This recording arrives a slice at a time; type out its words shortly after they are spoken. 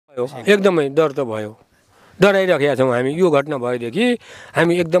एकदमै डर त भयो, डराइराखेका छौँ हामी। यो घटना भएदेखि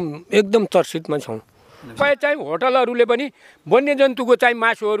हामी एकदम चर्चितमा छौँ। चाहिँ होटलहरूले पनि वन्यजन्तुको चाहिँ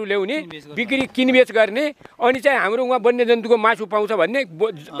मासुहरू ल्याउने, बिक्री किनबेच गर्ने, अनि चाहिँ हाम्रो उहाँ वन्यजन्तुको मासु पाउँछ भन्ने,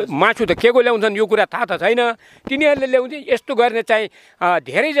 मासु त के को ल्याउँछन् यो कुरा थाहा त छैन। तिनीहरूले ल्याउँथे यस्तो गर्ने चाहिँ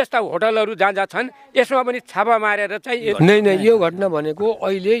धेरै जस्ता होटलहरू जहाँ जहाँ छन् यसमा पनि छापा मारेर चाहिँ नै यो घटना भनेको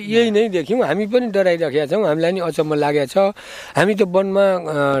अहिले यही नै देख्यौँ। हामी पनि डराइराखेका छौँ, हामीलाई नि अचम्म लागेको छ। हामी त वनमा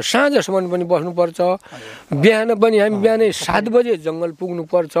साँझसम्म पनि बस्नुपर्छ, बिहान पनि हामी बिहानै 7 बजे जङ्गल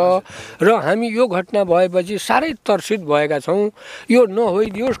पुग्नुपर्छ र हामी यो घटना भएपछि साह्रै तर्सित भएका छौँ। यो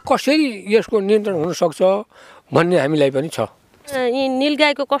नहोइदियोस्, कसरी यसको नियन्त्रण हुन सक्छ भन्ने हामीलाई पनि छ। यी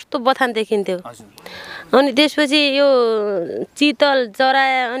नीलगाईको कस्तो बथान देखिन्थ्यो, अनि त्यसपछि यो चितल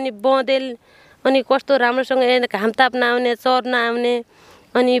जरा, अनि बँदेल, अनि कस्तो राम्रोसँग घाम ताप नआउने, चर्न आउने,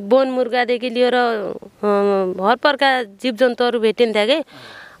 अनि बनमुर्गादेखि लिएर हरप्रका जीवजन्तुहरू भेटिन्थ्यो कि।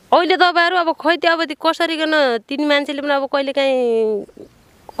 अहिले तपाईँहरू अब खै त्यो अब कसरीकन तिनी मान्छेले पनि अब कहिलेकाहीँ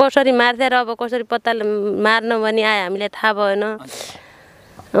कसरी मार्थे र अब कसरी पत्ता मार्न भने आयो हामीलाई थाहा भएन।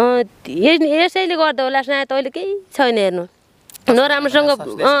 यसैले गर्दा होला सायद अहिले केही छैन हेर्नु, न राम्रोसँग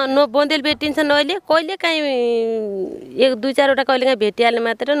न बँदेल भेटिन्छन् अहिले, कहिले काहीँ 1-2-4वटा कहिले काहीँ भेटिहाल्ने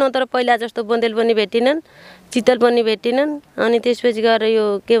मात्र, न तर पहिला जस्तो बँदेल पनि भेटिनन्, चितल पनि भेटिनन्, अनि त्यसपछि गएर यो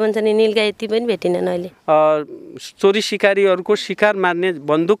के भन्छ नि नीलगाई ती पनि भेटिनन् अहिले। चोरी सिकारीहरूको शिकार मार्ने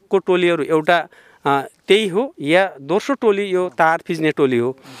बन्दुकको टोलीहरू एउटा त्यही हो, या दोस्रो टोली यो तार फिज्ने टोली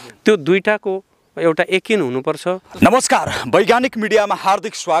हो। त्यो दुईटाको एउटा एकिन हुनुपर्छ। नमस्कार, वैज्ञानिक मिडियामा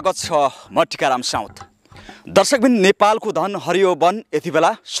हार्दिक स्वागत छ। म टिकाराम साउद। दर्शकबिन, नेपालको धन हरियो वन यति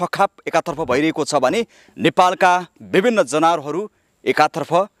बेला सखाप एकातर्फ भइरहेको छ भने नेपालका विभिन्न जनावरहरू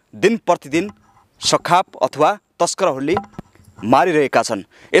एकातर्फ दिन प्रतिदिन सखाप अथवा तस्करहरूले मारिरहेका छन्।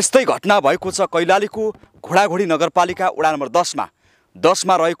 यस्तै घटना भएको छ कैलालीको घोडाघोडी नगरपालिका वडा नम्बर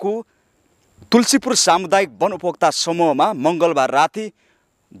 10मा रहेको तुलसीपुर सामुदायिक वन उपभोक्ता समूहमा मङ्गलबार राति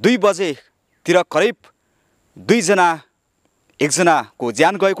 2 बजेतिर करिब एकजनाको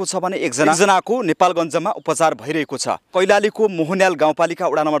ज्यान गएको छ भने एकजनाको नेपालगञ्जमा उपचार भइरहेको छ। कैलालीको मोहन्याल गाउँपालिका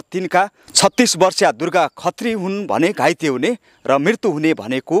वडा नम्बर 3का 36 वर्षीय दुर्गा खत्री हुन् भने घाइते हुने र मृत्यु हुने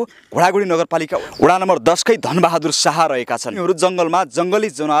भनेको घोडाघोडी नगरपालिका वडा नम्बर 10कै धनबहादुर शाह रहेका छन्। उनीहरू जङ्गलमा जङ्गली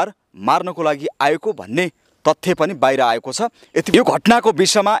जनावर मार्नको लागि आएको भन्ने तथ्य पनि बाहिर आएको छ। यो घटनाको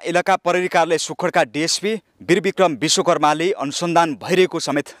विषयमा इलाका प्रहरी कार्यालय सुखुरका डिएसपी वीरविक्रम विश्वकर्माले अनुसन्धान भइरहेको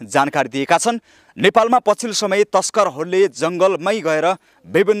समेत जानकारी दिएका छन्। नेपालमा पछिल्लो समय तस्करहरूले जङ्गलमै गएर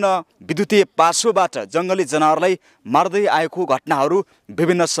विभिन्न विद्युतीय पासोबाट जङ्गली जनावरलाई मार्दै आएको घटनाहरू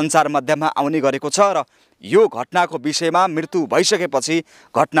विभिन्न सञ्चार माध्यममा आउने गरेको छ र यो घटनाको विषयमा मृत्यु भइसकेपछि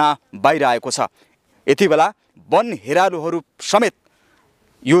घटना बाहिर आएको छ। यति बेला वन हेरालुहरू समेत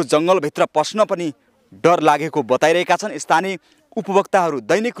यो जङ्गलभित्र पस्न पनि डर लागेको बताइरहेका छन्। स्थानीय उपभोक्ताहरू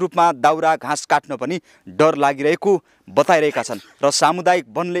दैनिक रूपमा दाउरा घाँस काट्न पनि डर लागिरहेको बताइरहेका छन् र सामुदायिक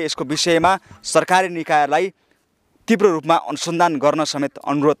वनले यसको विषयमा सरकारी निकायलाई तीव्र रूपमा अनुसन्धान गर्न समेत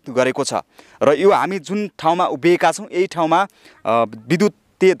अनुरोध गरेको छ। र यो हामी जुन ठाउँमा उभिएका छौँ यही ठाउँमा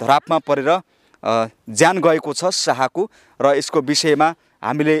विद्युतीय धरापमा परेर ज्यान गएको छ शाहको, र यसको विषयमा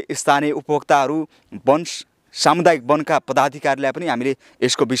हामीले स्थानीय उपभोक्ताहरू सामुदायिक वनका पदाधिकारीलाई पनि हामीले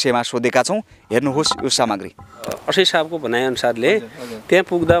यसको विषयमा सोधेका छौँ। हेर्नुहोस् यो सामग्री। असै साहबको भनाइअनुसारले त्यहाँ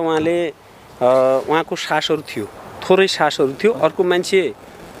पुग्दा उहाँको सासहरू थियो, थोरै सासहरू थियो। अर्को मान्छे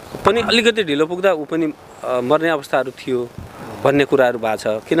पनि अलिकति ढिलो पुग्दा ऊ पनि मर्ने अवस्थाहरू थियो भन्ने कुराहरू भएको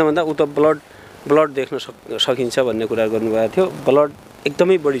छ। किन भन्दा ऊ त ब्लड देख्न सकिन्छ भन्ने कुरा गर्नुभएको थियो। ब्लड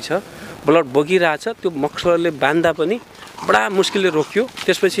एकदमै बढी छ, ब्लड बगिरहेछ। त्यो मक्सरले बाँध्दा पनि बडा मुस्किलले रोक्यो।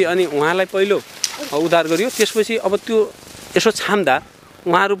 त्यसपछि अनि उहाँलाई पहिलो उद्धार गरियो। त्यसपछि अब त्यो यसो छाम्दा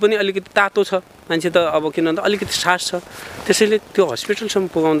उहाँहरू पनि अलिकति तातो छ मान्छे त, अब किन भन्दा अलिकति सास छ, त्यसैले त्यो हस्पिटलसम्म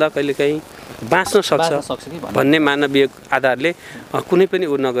पुगाउँदा कहिलेकाहीँ बाँच्न सक्छ भन्ने मानवीय आधारले कुनै पनि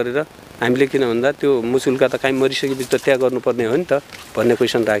उ नगरेर हामीले किन भन्दा त्यो मुचुल्का त काहीँ मरिसकेपछि त त्यहाँ गर्नुपर्ने हो नि त भन्ने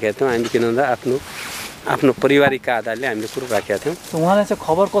क्वेसन राखेका थियौँ। हामीले किन भन्दा आफ्नो पारिवारिक आधारले हामीले कुरो राखेका थियौँ। उहाँलाई चाहिँ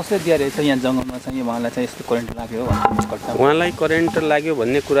खबर कसले दिए रहेछ यहाँ जङ्गलमा चाहिँ उहाँलाई चाहिँ यस्तो करेन्ट लाग्यो भन्ने? उहाँलाई करेन्ट लाग्यो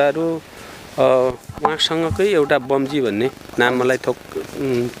भन्ने कुराहरू उहाँसँगकै एउटा बमजी भन्ने नाम मलाई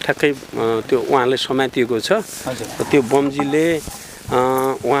ठ्याक्कै त्यो उहाँले समातिएको छ। त्यो बमजीले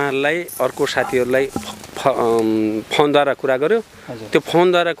उहाँलाई अर्को साथीहरूलाई फोनद्वारा कुरा गर्यो। त्यो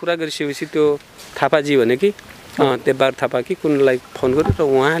फोनद्वारा कुरा गरिसकेपछि त्यो थापाजी भने कि देवबहादुर थापा कि कुनलाई फोन गर्यो र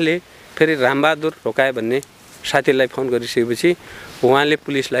उहाँले फेरि रामबहादुर ढोकाए भन्ने साथीलाई फोन गरिसकेपछि उहाँले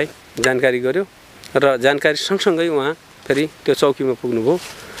पुलिसलाई जानकारी गर्यो र जानकारी सँगसँगै उहाँ फेरि त्यो चौकीमा पुग्नुभयो।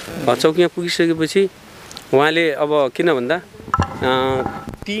 चौकीमा पुगिसकेपछि उहाँले अब किन भन्दा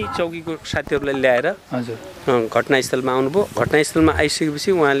ती चौकीको साथीहरूलाई ल्याएर हजुर घटनास्थलमा आउनुभयो। घटनास्थलमा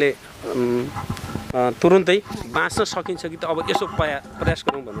आइसकेपछि उहाँले तुरुन्तै बाँच्न सकिन्छ कि त अब यसो प्रयास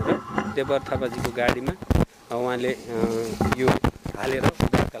गरौँ भनेर देवर थापाजीको गाडीमा उहाँले यो हालेर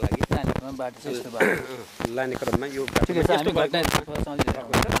उद्धारका लागि लाने क्रममा यो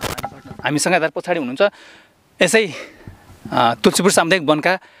हामी सँगैदार पछाडि हुनुहुन्छ यसै तुलसीपुर सामुदायिक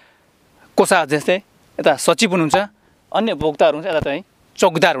वनका कोषा जस्तै यता सचिव हुनुहुन्छ, अन्य भोक्ताहरू हुन्छ, यता चाहिँ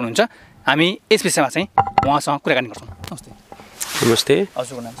चौकीदार हुनुहुन्छ। हामी यस विषयमा चाहिँ उहाँसँग कुराकानी गर्छौँ। नमस्ते। नमस्ते,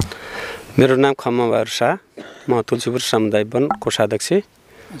 हजुरको नाम? मेरो नाम खम्मबहादुर शाह, म तुलसीपुर सामुदायिक वन कोषाध्यक्ष।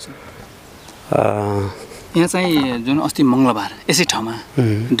 यहाँ चाहिँ जुन अस्ति मङ्गलबार यसै ठाउँमा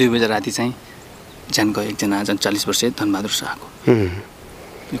 2 बजे राति चाहिँ ज्यान गयो एकजना 40 वर्षीय धनबहादुर शाहको।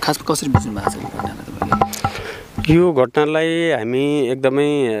 यो खासमा कसरी बुझ्नु भएको छ यो घटनालाई तपाईँले? यो घटनालाई हामी एकदमै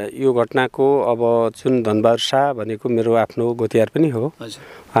यो घटनाको अब जुन धनबहादुर शाह भनेको मेरो आफ्नो गोतियार पनि हो।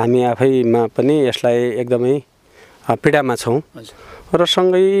 हामी आफैमा पनि यसलाई एकदमै पीडामा छौँ र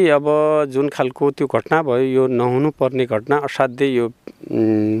सँगै अब जुन खालको त्यो घटना भयो यो नहुनु पर्ने घटना, असाध्यै यो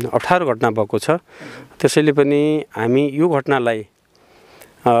अप्ठ्यारो घटना भएको छ। त्यसैले पनि हामी यो घटनालाई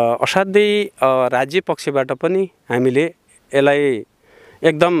असाध्यै राज्य पक्षबाट पनि हामीले यसलाई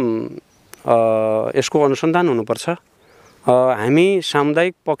एकदम यसको अनुसन्धान हुनुपर्छ। हामी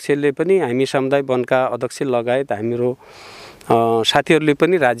सामुदायिक पक्षले पनि, हामी सामुदायिक वनका अध्यक्ष लगायत हाम्रो साथीहरूले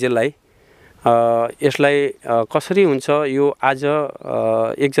पनि राज्यलाई यसलाई कसरी हुन्छ, यो आज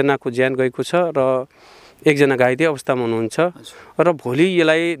एकजनाको ज्यान गएको छ र एकजना घाइते अवस्थामा हुनुहुन्छ र भोलि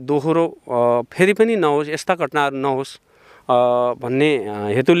यसलाई दोहोरो फेरि पनि नहोस्, यस्ता घटनाहरू नहोस् भन्ने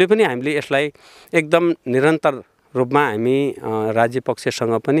हेतुले पनि हामीले यसलाई एकदम निरन्तर रूपमा हामी राज्य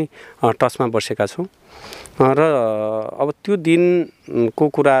पक्षसँग पनि टचमा बसेका छौँ र अब त्यो दिनको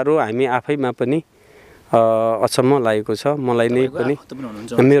कुराहरू हामी आफैमा पनि अचम्म लागेको छ। मलाई नै पनि,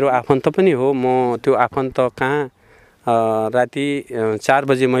 मेरो आफन्त पनि हो। म त्यो आफन्त कहाँ राति 4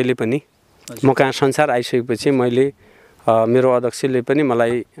 बजे मैले पनि म कहाँ संसार आइसकेपछि मैले मेरो अध्यक्षले पनि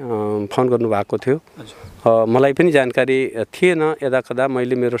मलाई फोन गर्नुभएको थियो। मलाई पनि जानकारी थिएन। यदाकदा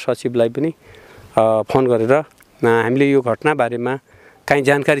मैले मेरो सचिवलाई पनि फोन गरेर हामीले यो घटना बारेमा काहीँ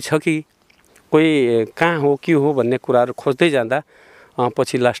जानकारी छ कि, कोही कहाँ हो के हो भन्ने कुराहरू खोज्दै जाँदा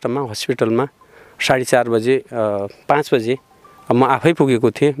पछि लास्टमा हस्पिटलमा 4:30 बजे 5 बजे म आफै पुगेको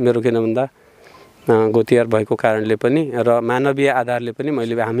थिएँ। मेरो किन भन्दा गोतियार भएको कारणले पनि र मानवीय आधारले पनि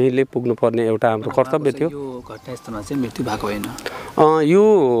हामीले पुग्नुपर्ने एउटा हाम्रो कर्तव्य थियो। यो घटनास्थलमा चाहिँ मृत्यु भएको होइन। यो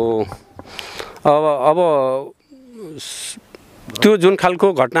अब त्यो जुन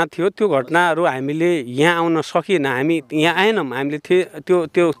खालको घटना थियो त्यो घटनाहरू हामीले यहाँ आउन सकिएन। हामी यहाँ आएनौँ। हामीले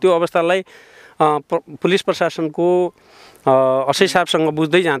त्यो अवस्थालाई पुलिस प्रशासनको असै साहबसँग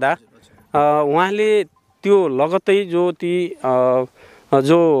बुझ्दै जाँदा उहाँले त्यो लगत्तै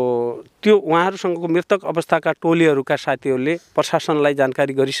त्यो उहाँहरूसँगको मृतक अवस्थाका टोलीहरूका साथीहरूले प्रशासनलाई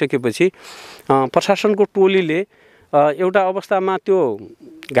जानकारी गरिसकेपछि प्रशासनको टोलीले एउटा अवस्थामा त्यो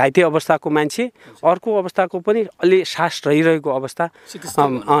घाइते अवस्थाको मान्छे, अर्को अवस्थाको पनि अलि सास रहिरहेको अवस्था,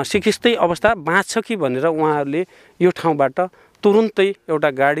 सिकिस्तै अवस्था बाँच्छ कि भनेर उहाँहरूले यो ठाउँबाट तुरुन्तै एउटा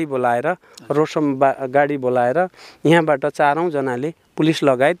गाडी बोलाएर, रोसम गाडी बोलाएर यहाँबाट 4औं जनाले पुलिस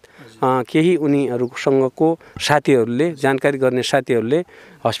लगायत केही उनीहरूसँगको साथीहरूले, जानकारी गर्ने साथीहरूले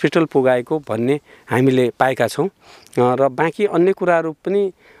हस्पिटल पुगाएको भन्ने हामीले पाएका छौँ र बाँकी अन्य कुराहरू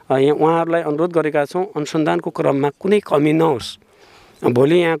पनि यहाँ उहाँहरूलाई अनुरोध गरेका छौँ। अनुसन्धानको क्रममा कुनै कमी नहोस्।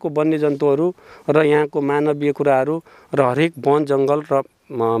 भोलि यहाँको वन्यजन्तुहरू र यहाँको मानवीय कुराहरू र हरेक वन जङ्गल र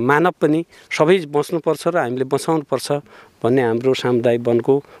मानव पनि सबै बस्नुपर्छ र हामीले बचाउनुपर्छ भन्ने हाम्रो सामुदायिक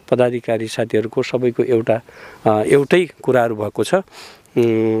वनको पदाधिकारी साथीहरूको सबैको एउटै कुराहरू भएको छ।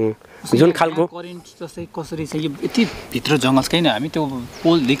 जुन खालको करेन्ट जस्तै कसरी चाहिँ यो यति भित्र जङ्गल छैन, हामी त्यो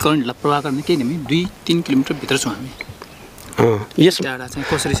पोलदेखि करेन्टलाई प्रवाह गर्ने केही हामी 2-3 किलोमिटर भित्र छौँ। हामी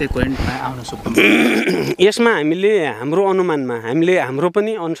कसरी चाहिँ करेन्ट आउन सक्छ? यसमा हामीले हाम्रो अनुमानमा हाम्रो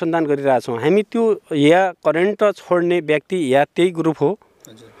पनि अनुसन्धान गरिरहेछौँ। हामी त्यो या करेन्ट छोड्ने व्यक्ति या त्यही ग्रुप हो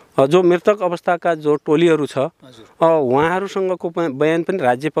जो मृतक अवस्थाका जो टोलीहरू छ उहाँहरूसँगको बयान पनि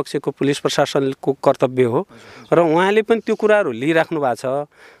राज्य पक्षको पुलिस प्रशासनको कर्तव्य हो र उहाँले पनि त्यो कुराहरू लिइराख्नु भएको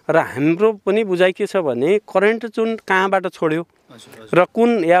छ र हाम्रो पनि बुझाइ के छ भने करेन्ट जुन कहाँबाट छोड्यो र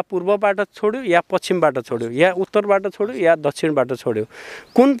कुन या पूर्वबाट छोड्यो या पश्चिमबाट छोड्यो या उत्तरबाट छोड्यो या दक्षिणबाट छोड्यो,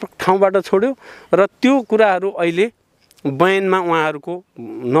 कुन ठाउँबाट छोड्यो र त्यो कुराहरू अहिले बयानमा उहाँहरूको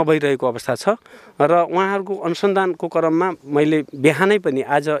नभइरहेको अवस्था छ र उहाँहरूको अनुसन्धानको क्रममा मैले बिहानै पनि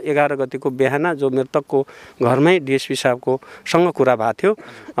आज 11 गतेको बिहान जो मृतकको घरमै डिएसपी साहबको सँग कुरा भएको थियो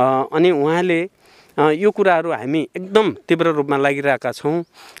अनि उहाँले यो कुराहरू हामी एकदम तीव्र रूपमा लागिरहेका छौँ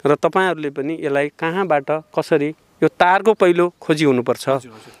र तपाईहरूले पनि यसलाई कहाँबाट कसरी यो तारको पहिलो खोजी हुनुपर्छ।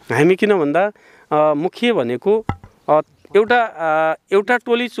 हामी किन भन्दा मुख्य भनेको एउटा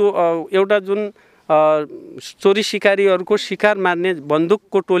टोली एउटा जुन चोरी सिकारीहरूको शिकार मार्ने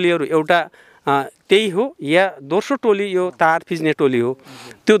बन्दुकको टोलीहरू एउटा त्यही हो या दोस्रो टोली यो तार फिज्ने टोली हो।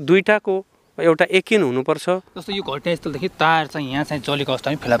 त्यो दुईटाको एउटा यकिन हुनुपर्छ। जस्तो यो घटनास्थलदेखि तार चाहिँ यहाँ चाहिँ जलेको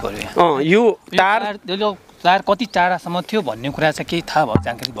अवस्थामै फेला पर्यो। यो तार कति टाढासम्म थियो भन्ने कुरा चाहिँ केही थाहा भयो,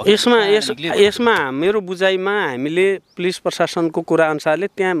 जानकारी भयो? यसमा मेरो बुझाइमा हामीले पुलिस प्रशासनको कुरा अनुसारले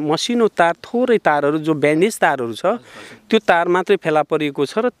त्यहाँ मसिनो तार थोरै तारहरू जो ब्यान्डेज तारहरू छ त्यो तार मात्रै फेला परिएको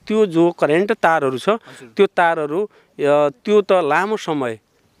छ र त्यो जो करेन्ट तारहरू छ त्यो तारहरू त्यो त लामो समय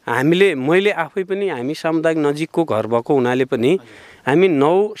मैले आफै पनि हामी सामुदायिक नजिकको घर भएको हुनाले पनि हामी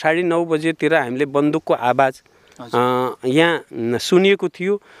 9:30 बजेतिर हामीले बन्दुकको आवाज यहाँ सुनिएको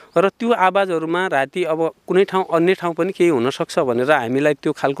थियो र त्यो आवाजहरूमा राति अब कुनै ठाउँ अन्य ठाउँ पनि केही हुनसक्छ भनेर हामीलाई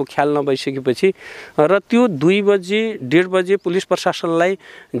त्यो खालको ख्याल नभइसकेपछि र त्यो 2 बजे 1:30 बजे पुलिस प्रशासनलाई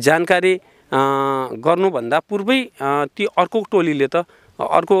जानकारी गर्नुभन्दा पूर्वै ती अर्को टोलीले त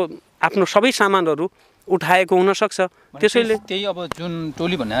अर्को आफ्नो सबै सामानहरू उठाएको हुनसक्छ। त्यसैले त्यही अब जुन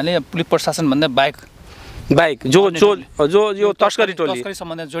टोली भन्नाले पुलिस प्रशासन भन्दा बाइक जो यो तस्करी टोली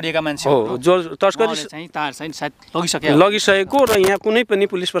सम्बन्ध जोडिएका मान्छे हो, जो तस्करी चाहिँ तार चाहिँ सायद लगिसकेको र यहाँ कुनै पनि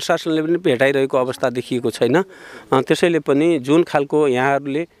पुलिस प्रशासनले पनि भेटाइरहेको अवस्था देखिएको छैन। त्यसैले पनि जुन खालको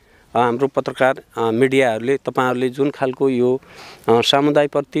यहाँहरूले हाम्रो पत्रकार मिडियाहरूले तपाईहरुले जुन खालको यो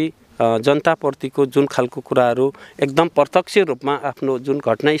समुदायप्रति जनताप्रतिको जुन खालको कुराहरू एकदम प्रत्यक्ष रूपमा आफ्नो जुन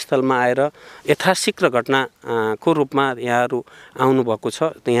घटनास्थलमा आएर यथाशीघ्र घटनाको रूपमा यहाँहरू आउनुभएको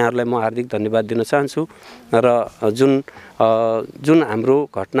छ, यहाँहरूलाई म हार्दिक धन्यवाद दिन चाहन्छु। र जुन हाम्रो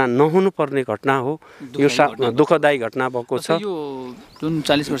घटना नहुनुपर्ने घटना हो, यो दुःखदायी घटना भएको छ। यो जुन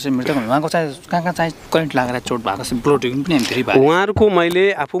 40 वर्षीय मृतक उहाँको चाहिँ कहाँ चाहिँ करेन्ट लागेर चोट भएको छ, ब्लोडिङ पनि धेरै भयो। उहाँहरूको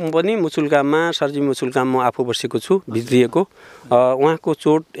मैले आफू पनि मुचुल्कामा सर्जी मुचुल्कामा म आफू बसेको छु भित्रिएको। उहाँको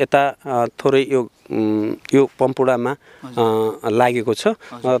चोट यता थोरै यो पम्पुडामा लागेको छ,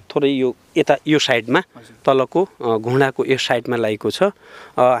 थोरै यो यता यो साइडमा तलको घुँडाको यो साइडमा लागेको छ।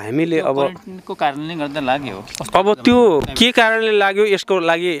 हामीले अब करेन्टको कारणले गर्दा लाग्यो, अब त्यो के कारणले लाग्यो यसको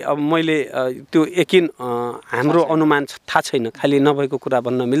लागि अब मैले त्यो यकिन हाम्रो अनुमान थाहा छैन, खालि नभएको कुरा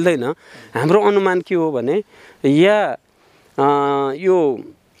भन्न मिल्दैन। हाम्रो अनुमान के हो भने या यो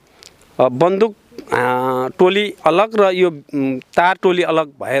बन्दुक टोली अलग र यो तार टोली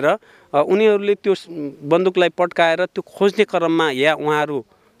अलग भएर उनीहरूले त्यो बन्दुकलाई पड्काएर त्यो खोज्ने क्रममा या उहाँहरू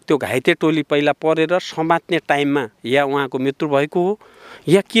त्यो घाइते टोली पहिला परेर समात्ने टाइममा या उहाँको मृत्यु भएको हो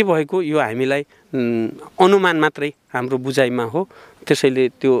या के भएको, यो हामीलाई अनुमान मात्रै हाम्रो बुझाइमा हो। त्यसैले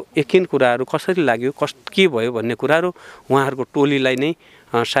त्यो यकिन कुराहरू कसरी लाग्यो के भयो भन्ने कुराहरू उहाँहरूको टोलीलाई नै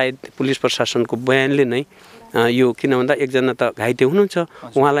सायद पुलिस प्रशासनको बयानले नै यो, किन भन्दा एकजना त घाइते हुनुहुन्छ,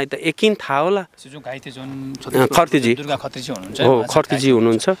 उहाँलाई त यकिन थाहा होला। खर्तीजी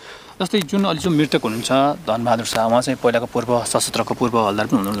हुनुहुन्छ। जस्तै जुन अहिले जो मृतक हुनुहुन्छ धनबहादुर शाह, उहाँ चाहिँ पहिलाको पूर्व सशस्त्रको पूर्व हवलदार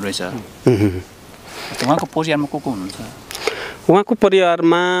पनि हुनुहुँदो रहेछ। उहाँको परिवारमा को हुनुहुन्छ? उहाँको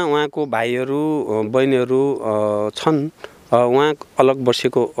परिवारमा उहाँको भाइहरू बहिनीहरू छन्। उहाँ अलग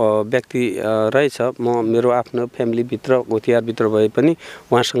बसेको व्यक्ति रहेछ। मेरो आफ्नो फ्यामिलीभित्र गोतिहारभित्र भए पनि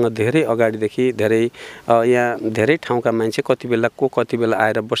उहाँसँग धेरै अगाडिदेखि यहाँ धेरै ठाउँका मान्छे कति बेला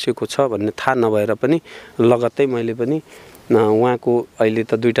आएर बसेको छ भन्ने थाहा नभएर पनि लगत्तै मैले पनि उहाँको अहिले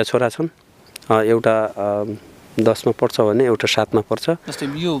त 2टा छोरा छन्, एउटा 10मा पढ्छ भने एउटा 7मा पढ्छ।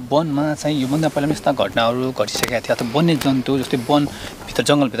 जस्तै यो वनमा चाहिँ योभन्दा पहिला पनि यस्ता घटनाहरू घटिसकेका थिए, अथवा वन्य जन्तु जस्तै वनभित्र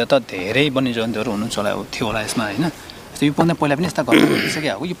जङ्गलभित्र त धेरै वन्य जन्तुहरू थियो होला यसमा, होइन? योभन्दा पहिला पनि यस्ता घटना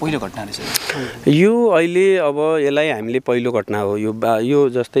घटिसकेका हो, यो पहिलो घटना रहेछ? यो अहिले अब यसलाई हामीले पहिलो घटना हो। यो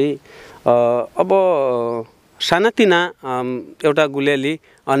जस्तै अब सानातिना एउटा गुलियाली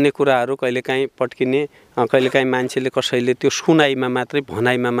अन्य कुराहरू कहिलेकाहीँ पड्किने, कहिलेकाहीँ मान्छेले कसैले त्यो सुनाइमा मात्रै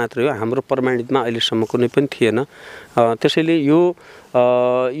भनाइमा मात्रै हो, हाम्रो प्रमाणितमा अहिलेसम्म कुनै पनि थिएन। त्यसैले यो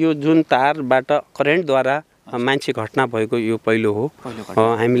जुन तारबाट करेन्टद्वारा मान्छे घटना भएको यो पहिलो हो।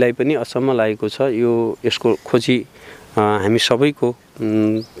 हामीलाई पनि अचम्म लागेको छ। यसको खोजी हामी सबैको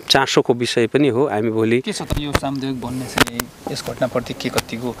चासोको विषय पनि हो। हामी भोलि के छ त यो सामुदायिक वनले चाहिँ यस घटनाप्रति के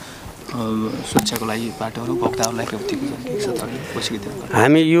कतिको सुरक्षाको लागि बाटोहरू भोक्ताहरूलाई के कतिको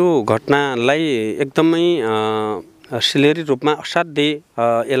हामी यो घटनालाई एकदमै सिलेरी रूपमा असाध्यै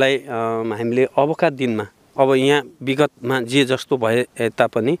यसलाई हामीले अबका दिनमा, अब यहाँ विगतमा जे जस्तो भए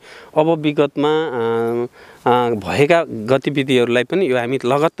तापनि अब विगतमा भएका गतिविधिहरूलाई पनि यो हामी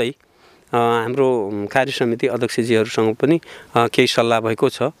लगत्तै हाम्रो कार्य समिति अध्यक्षजीहरूसँग पनि केही सल्लाह भएको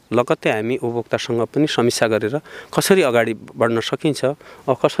छ। लगत्तै हामी उपभोक्तासँग पनि समीक्षा गरेर कसरी अगाडि बढ्न सकिन्छ,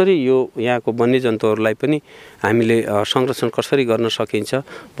 कसरी यो यहाँको वन्यजन्तुहरूलाई पनि हामीले संरक्षण कसरी गर्न सकिन्छ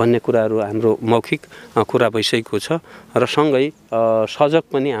भन्ने कुराहरू हाम्रो मौखिक कुरा भइसकेको छ। र सँगै सजग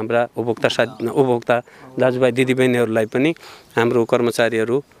पनि हाम्रा उपभोक्ता दाजुभाइ दिदीबहिनीहरूलाई पनि हाम्रो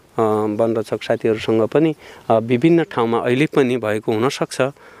कर्मचारीहरू वनरक्षक साथीहरूसँग पनि विभिन्न ठाउँमा अहिले पनि भएको हुनसक्छ,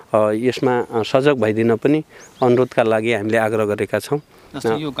 यसमा सजग भइदिन पनि अनुरोधका लागि हामीले आग्रह गरेका छौँ।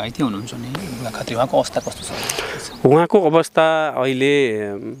 यो घाइते हुनुहुन्छ नि बुढाखत्री, उहाँको अवस्था कस्तो छ? उहाँको अवस्था अहिले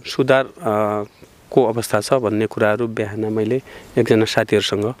सुधार को अवस्था छ भन्ने कुराहरू बिहान मैले एकजना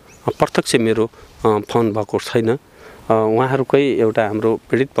साथीहरूसँग प्रत्यक्ष मेरो फोन भएको छैन। उहाँहरूकै एउटा हाम्रो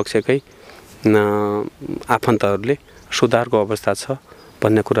पीडित पक्षकै आफन्तहरूले सुधारको अवस्था छ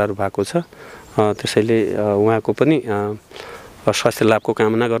भन्ने कुराहरू भएको छ। त्यसैले उहाँको पनि स्वास्थ्य लाभको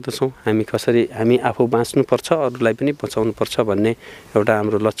कामना गर्दछौँ। हामी आफू बाँच्नुपर्छ, अरूलाई पनि बचाउनुपर्छ भन्ने एउटा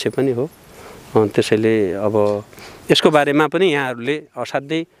हाम्रो लक्ष्य पनि हो। त्यसैले अब यसको बारेमा पनि यहाँहरूले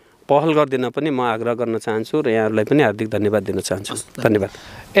असाध्यै पहल गरिदिन पनि म आग्रह गर्न चाहन्छु र यहाँहरूलाई पनि हार्दिक धन्यवाद दिन चाहन्छु। धन्यवाद।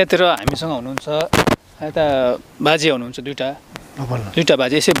 यतिर हामीसँग हुनुहुन्छ यता बाजे हुनुहुन्छ दुईवटा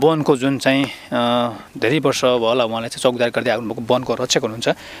बाजे। यसै वनको जुन चाहिँ धेरै वर्ष भयो होला उहाँलाई चाहिँ चौकीदार गर्दै आउनुभएको वनको रक्षक हुनुहुन्छ।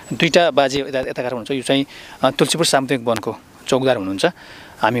 दुईवटा बाजे यताकार हुनुहुन्छ। यो चाहिँ तुलसीपुर सामुदायिक वनको चौकीदार हुनुहुन्छ।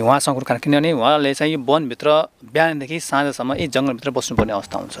 हामी उहाँसँग कुराकानी, किनभने उहाँले चाहिँ यो वनभित्र बिहानदेखि साँझसम्म यही जङ्गलभित्र बस्नुपर्ने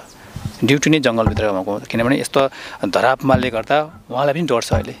अवस्था हुन्छ। ड्युटी नै जङ्गलभित्र उहाँको, किनभने यस्तो धरापमालले गर्दा उहाँलाई पनि डर छ।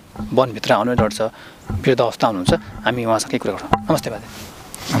 अहिले वनभित्र आउनु डर छ, वृद्ध अवस्था हुनुहुन्छ। हामी उहाँसँग केही कुरा गर्छौँ। नमस्ते बाजे।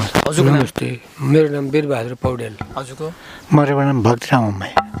 हजुरको नमस्ते, मेरो नाम वीरबहादुर पौडेल। हजुरको? मेरो नाम भक्तराम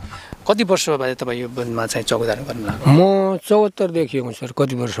अम्माई। कति वर्ष बाजे तपाईँ यो वनमा चाहिँ चौकीदार गर्नु लाग्यो? म 74 देखि हुँ सर।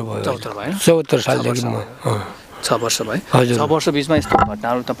 कति वर्ष भयो? 74 भयो। 74 सालदेखि म 6 वर्ष भयो। हजुर। 6 वर्ष बिचमा यस्तो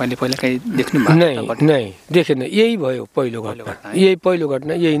घटनाहरू तपाईँले पहिला कहीँ देख्नु भएको? नै देखेन। यही भयो पहिलो घटना। यही पहिलो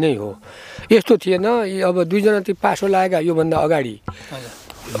घटना यही नै हो। यस्तो थिएन। अब दुईजना ती पासो लागेका योभन्दा अगाडि।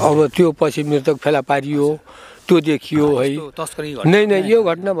 अब त्यो पछि मृतक फेला पारियो, त्यो देखियो है। नै यो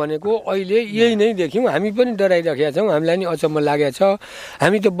घटना भनेको अहिले यही नै देख्यौँ। हामी पनि डराइराखेका छौँ। हामीलाई नि अचम्म लागेको छ।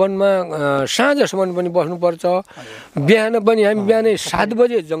 हामी त वनमा साँझसम्म पनि बस्नुपर्छ। बिहान पनि हामी बिहानै 7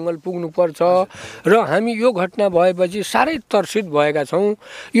 बजे जङ्गल पुग्नुपर्छ। र हामी यो घटना भएपछि साह्रै तर्सित भएका छौँ।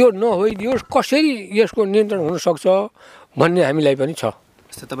 यो नहोइदियोस्, कसरी यसको नियन्त्रण हुनसक्छ भन्ने हामीलाई पनि छ।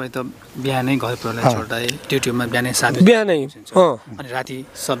 तपाईँ त बिहानै घर परिवारलाई छोड्दा ड्युटीमा बिहानै 7 बिहानै। अनि राति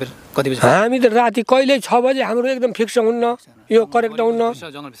सबेर कति बजी? हामी त राति कहिल्यै 6 बजे हाम्रो एकदम फिक्स हुन्न, यो करेक्ट हुन्न।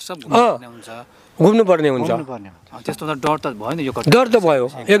 घुम्नु पर्ने हुन्छ। त्यस्तो त डर त भयो नि? यो डर त भयो,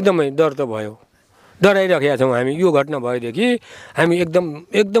 एकदमै डर त भयो। डराइराखेका छौँ हामी। यो घटना भएदेखि हामी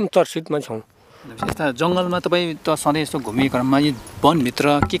एकदम तर्सितमा छौँ। यस्ता जङ्गलमा तपाईँ त सधैँ यस्तो घुमेको क्रममा यी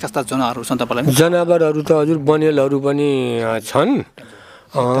वनभित्र के कस्ता जनावरहरू छन् तपाईँलाई? जनावरहरू त हजुर बनेलहरू पनि छन्,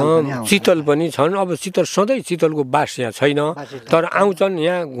 चितल पनि छन्। अब सधैँ चितलको बास यहाँ छैन, तर आउँछन्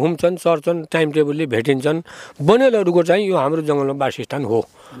यहाँ, घुम्छन्, चर्छन्, टाइम टेबलले भेटिन्छन्। बनेलहरूको चाहिँ यो हाम्रो जङ्गलमा बासस्थान हो,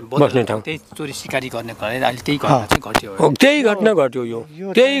 बस्ने ठाउँ। त्यही चोरी सिकारी गर्ने अहिले त्यही घटना चाहिँ घट्यो। त्यही घटना घट्यो। यो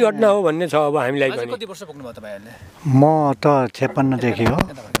त्यही घटना हो भन्ने छ अब हामीलाई पनि। कति वर्ष पुग्नुभयो तपाईँहरूले? म त 56 देखि हो।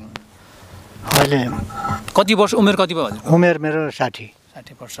 अहिले कति वर्ष उमेर कति भयो? उमेर मेरो 60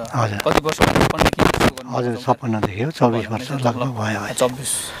 वर्ष। हजुर। कति वर्ष? हजुर 56 देखि हो। 24 वर्ष लगभग भयो।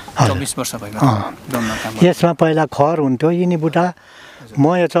 24 वर्ष भयो। यसमा पहिला खर हुन्थ्यो। यिनी बुढा,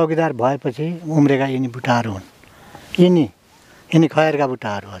 म यो चौकीदार भएपछि उम्रेका यिनी बुढाहरू हुन्। यिनी खयरका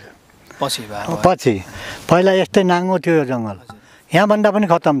बुढाहरू। हजुर। पछि पहिला यस्तै नाङ्गो थियो यो जङ्गल, यहाँभन्दा पनि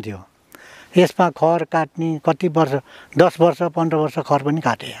खत्तम थियो। यसमा खर काट्ने कति वर्ष, 10 वर्ष 15 वर्ष खर पनि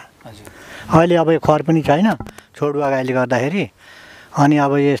काटे यहाँ। अहिले अब यो खर पनि छैन, छोडुवा गाईले गर्दाखेरि। अनि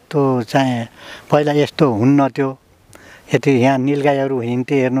अब यस्तो चाहिँ पहिला यस्तो हुन्न थियो। यति यहाँ निलगाईहरू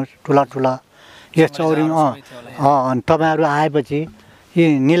हिँड्थे, हेर्नुहोस्, ठुला यस चौरीमा। अनि तपाईँहरू आएपछि यी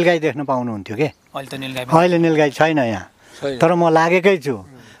निलगाई देख्न पाउनुहुन्थ्यो के? अहिले निलगाई छैन यहाँ। तर म लागेकै छु।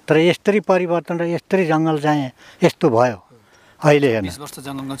 तर यस्तरी परिवर्तन र यस्तरी जङ्गल चाहिँ यस्तो भयो अहिले हेर्नु। 20 वर्ष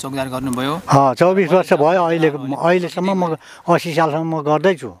जङ्गलको चौकीदार गर्नुभयो? 24 वर्ष भयो। अहिलेसम्म म 80 सालसम्म म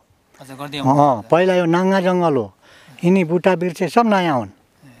गर्दैछु। पहिला यो नाङ्गा जङ्गल हो। यिनी बुटा बिर्से सब नयाँ हुन्।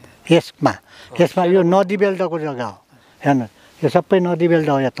 यसमा यो नदी बेल्टको जग्गा हो। हेर्नु, यो सबै नदी बेल्ट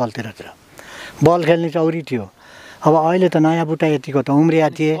हो। यहाँ तलतिर बल खेल्ने चौरी थियो। अब अहिले त नयाँ बुट्टा यतिको त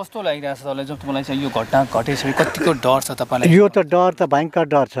उम्रिया थिए। कस्तो लागिरहेछ तपाईँलाई जब तपाईँलाई चाहिँ यो घटना घटेपछि कतिको डर छ तपाईँलाई? यो त डर त भयङ्कर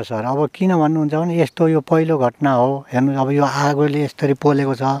डर छ सर। अब किन भन्नुहुन्छ भने यस्तो यो पहिलो घटना हो हेर्नु। अब यो आगोले यसरी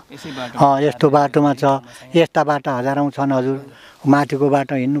पोलेको छ, यस्तो बाटोमा छ, यस्ता बाटो हजारौँ छन् हजुर। माथिको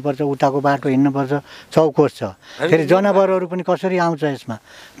बाटो हिँड्नुपर्छ, उताको बाटो हिँड्नुपर्छ, चौकोस छ। फेरि जनावरहरू पनि कसरी आउँछ यसमा?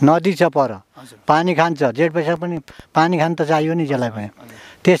 नदी छ पर, पानी खान्छ, जेठ पैसा पनि पानी खान त चाहियो नि त्यसलाई पनि।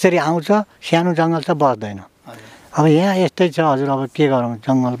 त्यसरी आउँछ, सानो जङ्गल छ बस्दैन। अब यहाँ यस्तै छ हजुर। अब के गरौँ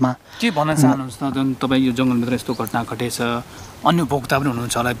जङ्गलमा? के भन्न चाहनुहुन्छ जुन तपाईँ यो जङ्गलभित्र यस्तो घटना घटेछ, अन्य भोक्ता पनि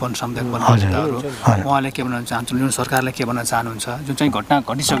हुनुहुन्छ होला वन सामुदायिक वन भोक्ताहरू, उहाँले के भन्न चाहनुहुन्छ? जुन सरकारलाई के भन्न चाहनुहुन्छ? जुन चाहिँ घटना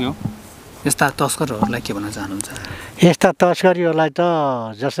घटिसक्यो यस्ता तस्करहरूलाई के भन्न चाहनुहुन्छ? यस्ता तस्करीहरूलाई त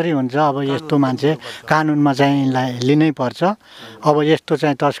जसरी हुन्छ अब यस्तो मान्छे कानुनमा चाहिँ लिनै पर्छ। अब यस्तो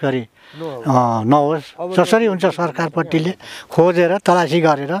चाहिँ तस्करी नहोस्। जसरी हुन्छ सरकारपट्टिले खोजेर तलासी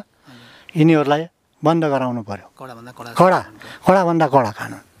गरेर यिनीहरूलाई बन्द गराउनु पर्यो। कडाभन्दा कडा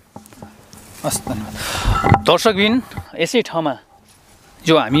कानुन। हस् धन्यवाद। दर्शकबिन यसै ठाउँमा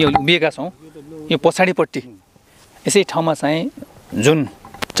जो हामी उभिएका छौँ यो पछाडिपट्टि यसै ठाउँमा चाहिँ जुन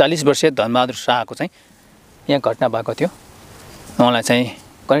 40 वर्षीय धनबहादुर शाहको चाहिँ यहाँ घटना भएको थियो। उहाँलाई चाहिँ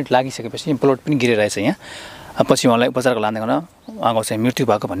करेन्ट लागिसकेपछि प्लट पनि गिरिरहेछ यहाँ। पछि उहाँलाई उपचारको लाँदै गर्न उहाँको चाहिँ मृत्यु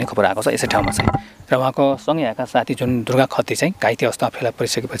भएको भन्ने खबर आएको छ यसै ठाउँमा चाहिँ। र उहाँको सँगै आएका साथी जुन दुर्गा खत्री चाहिँ घाइते अवस्थामा फेला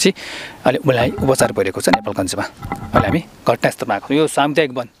परिसकेपछि अहिले उसलाई उपचार भइरहेको छ नेपालगञ्जमा। अहिले हामी घटनास्थलमा आएको छौँ। यो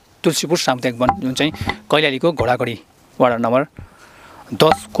सामुदायिक वन तुलसीपुर सामुदायिक वन जुन चाहिँ कैलालीको घोडागढी वार्ड नम्बर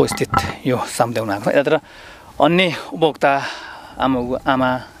 10 को स्थित यो सामुदायिक वन आएको छ। यतातिर अन्य उपभोक्ता आमा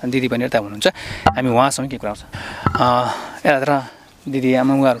दिदी बहिनीहरू त हुनुहुन्छ। हामी उहाँसँग के कुरा छ यतातिर दिदी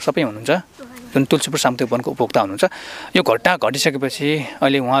आमा उहाँहरू सबै हुनुहुन्छ जुन तुलसीपुर सामुदायिक वनको उपभोक्ता हुनुहुन्छ। यो घटना घटिसकेपछि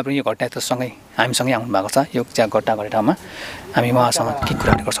अहिले उहाँ पनि यो घटनास्थलसँगै हामीसँगै आउनु भएको छ। यो चाहिँ घटना घटेको ठाउँमा हामी उहाँसँग के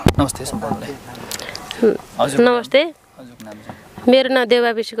कुराहरू गर्छौँ। नमस्ते सम्पूर्णलाई। नमस्ते, मेरो नाम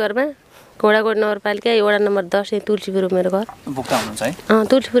देवा विश्वकर्मा, घोडागढ नगरपालिका वडा नम्बर 10 तुलसीपुर मेरो घर। उपभोक्ता हुनुहुन्छ है?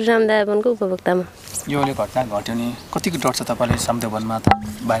 तुलसीपुर सामुदायिक वनको उपभोक्तामा। यो अहिले घटना घट्यो नि कतिको डर छ तपाईँले? सामुदायिक वनमा त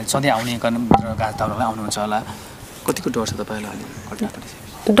बाहिर सधैँ आउने गाछदाउरालाई आउनुहुन्छ होला, कतिको डर छ तपाईँलाई अहिले घटना घटिसकेपछि?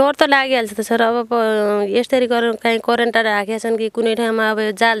 डर त लागिहाल्छ त सर। अब यसरी कहीँ करेन्ट राखेका छन् कि कुनै ठाउँमा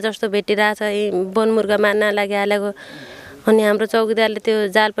अब जाल जस्तो भेटिरहेछ वनमुर्गा मार्न लागि हालेको। अनि हाम्रो चौकीदारले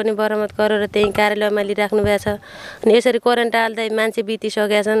त्यो जाल पनि बरामद गरेर त्यहीँ कार्यालयमा लिइराख्नु भएको छ। अनि यसरी करेन्ट हाल्दै मान्छे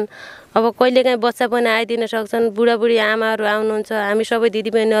बितिसकेका छन्। अब कहिलेकाहीँ बच्चा पनि आइदिन सक्छन्, बुढाबुढी आमाहरू आउनुहुन्छ, हामी सबै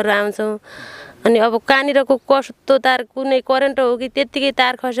दिदीबहिनीहरू आउँछौँ। अनि अब कहाँनिरको कस्तो तार कुनै करेन्ट हो कि त्यत्तिकै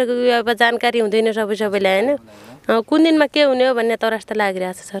तार खसेको अब जानकारी हुँदैन सबैलाई होइन। कुन दिनमा के हुने हो भन्ने तरास त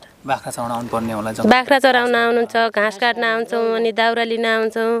लागिरहेछ सर। बाख्रा चराउन आउनुपर्ने होला। बाख्रा चराउन आउनुहुन्छ, घाँस काट्न आउँछौँ, अनि दाउरा लिन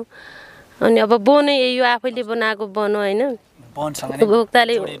आउँछौँ। अनि अब बोनै यो आफैले बनाएको बन हो होइन।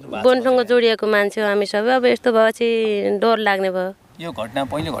 उपभोक्ताले वनसँग जोडिएको मान्छे हो हामी सबै। अब यस्तो भएपछि डर लाग्ने भयो। यो घटना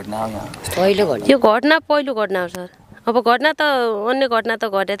पहिलो घटना हो यहाँ? यो घटना पहिलो घटना हो सर। अब घटना त अन्य घटना त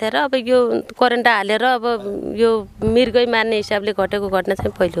घटेको थियो र अब यो करेन्ट हालेर अब यो मृगै मार्ने हिसाबले घटेको घटना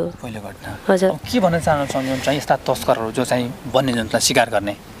चाहिँ पहिलो घटना। हजुर। के भन्न चाहनुहुन्छ चाहिँ यस्ता तस्करहरू जो चाहिँ वन्यजन्तुलाई शिकार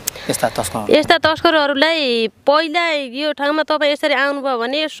गर्ने यस्ता तस्करहरूलाई पहिला यो ठाउँमा तपाईँ यसरी आउनुभयो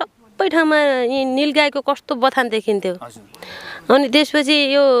भने सबै ठाउँमा नीलगाईको कस्तो बथान देखिन्थ्यो। अनि त्यसपछि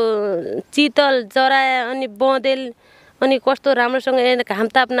यो चितल जरा अनि बँदेल अनि कस्तो राम्रोसँग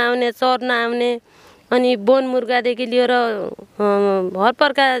घामताप नआउने, चर्न आउने, अनि वनमुर्गादेखि लिएर हर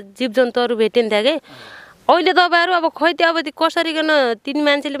प्रकार जीवजन्तुहरू भेटिन्थ्यो कि। अहिले तपाईँहरू अब खै त्यो अब कसरीकन तिन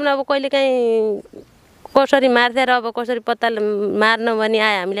मान्छेले पनि अब कहिलेकाहीँ कसरी मार्थे र अब कसरी पत्ता मार्न भने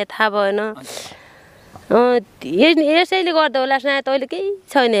आयो हामीलाई थाहा भएन। यसैले गर्दा होला सायद अहिले केही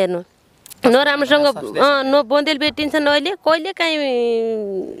छैन हेर्नु। न राम्रोसँग न बँदेल भेटिन्छन् अहिले,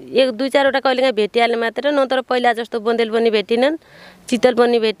 कहिलेकाहीँ एक दुई चारवटा कहिलेकाहीँ भेटिहाल्ने मात्र, नत्र पहिला जस्तो बँदेल पनि भेटिनन्, चितल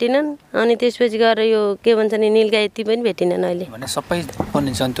पनि भेटिनन्। अनि त्यसपछि गएर यो के भन्छ नि नीलगाई ती पनि भेटिनन् अहिले। सबै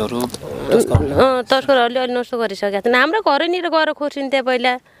वन्यजन्तुहरू तस्करहरूले अहिले नष्ट गरिसकेका छन्। हाम्रो घरैनिर गएर खोर्सिन्थ्यो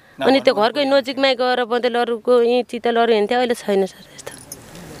पहिला, अनि त्यो घरकै नजिकमै गएर बँदेलहरूको यी चितलहरू हिँड्थ्यो। अहिले छैन सर यस्तो।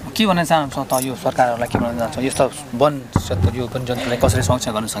 के भन्न चाहन्छ त यो सरकारहरूलाई? के भन्न चाहन्छ यस्तो यो वन्यजन्तुलाई कसरी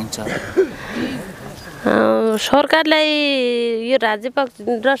संरक्षण गर्न सकिन्छ? सरकारलाई यो राज्य पक्ष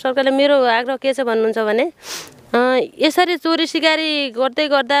र सरकारलाई मेरो आग्रह के छ भन्नुहुन्छ भने यसरी चोरी सिकारी गर्दै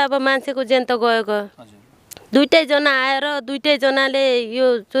गर्दा अब मान्छेको ज्यान त गएको। दुईटै जना आएर दुईटै जनाले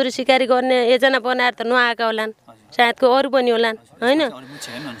यो चोरी सिकारी गर्ने योजना बनाएर त नआएका होलान्, सायदको अरू पनि होलान् होइन।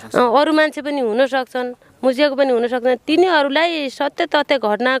 अरू मान्छे पनि हुन सक्छन्, मुछिएको पनि हुन सक्छन्। तिनीहरूलाई सत्य तथ्य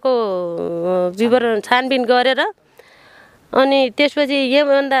घटनाको विवरण छानबिन गरेर अनि त्यसपछि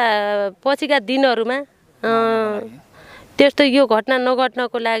योभन्दा पछिका दिनहरूमा त्यस्तो यो घटना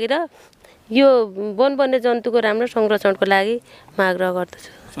नघट्नको लागि र यो वन वन्यजन्तुको राम्रो संरक्षणको लागि म आग्रह गर्दछु।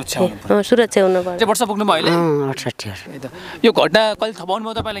 सुरक्षा हुनु पर्यो। वर्ष पुग्नु भयो अहिले? 68 वर्ष। यो घटना कहिले थाहा पाउनु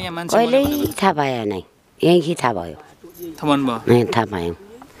भयो तपाईँलाई यहाँ मान्छे? कहिल्यै थाहा पाएन नै, यहीँ थाहा भयो। थाहा पाउनु भयो? थाहा पायौँ।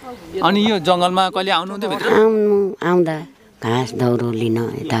 अनि यो जङ्गलमा कहिले आउनुहुन्थ्यो भित्र? आउँदा घाँस दाउरो लिन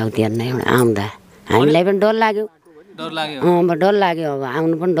यताउति हेर्न आउँदा हामीलाई पनि डर लाग्यो। डर लाग्यो? डर लाग्यो, अब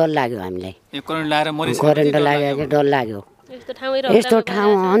आउनु पनि डर लाग्यो हामीलाई। करेन्ट लाएर मरिसक्यो? करेन्ट लागेर चाहिँ डर लाग्यो। यस्तो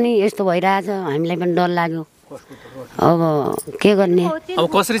ठाउँ अनि यस्तो भइरहेछ, हामीलाई पनि डर लाग्यो। अब के गर्ने? अब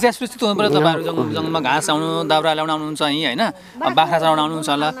कसरी चाहिँ सुरक्षित हुनु पर्यो? तपाईँहरू जङ्गलमा घाँस आउनु दाउरा ल्याउन आउनुहुन्छ यहीँ होइन, अब बाख्रा चराउन आउनुहुन्छ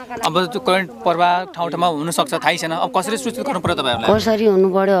होला, अब त्यो करेन्ट प्रवाह ठाउँ ठाउँमा हुनसक्छ, थाहै छैन। अब कसरी सुरक्षित गर्नु पर्यो तपाईँहरूलाई? कसरी हुनु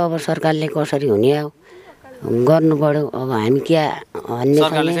पर्यो अब सरकारले कसरी हुने हो गर्नु पर्यो। अब हामी क्या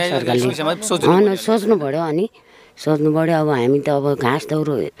सरकारले सोच्नु पर्यो, अनि सोच्नु पर्यो। अब हामी त अब घाँस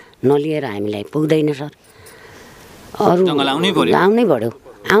दाउरो नलिएर हामीलाई पुग्दैन सर। अरू आउनै पर्यो,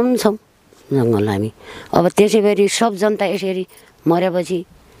 आउँछौँ जङ्गल हामी। अब त्यसै गरी सब जनता यसरी मरेपछि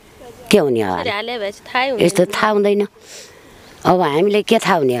के हुने हो? यस्तो थाहा हुँदैन। अब हामीलाई के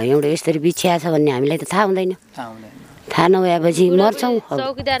थाहा हुने हो? एउटा यसरी बिछ्या छ भन्ने हामीलाई त थाहा हुँदैन। थाहा नभएपछि मर्छौँ।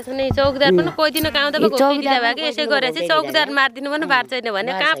 चौकीदार छ नि, चौकीदार पनि कोही दिन कहाँ चौकीदार भयो कि यसै गरेर चाहिँ चौकीदार मारिदिनु पनि बार छैन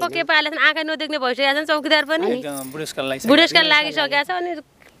भने कहाँ पो के पालेछन्, आँखा नदेख्ने भइसकेको छ चौकीदार पनि। बुढेसकाल लागिसकेको छ, अनि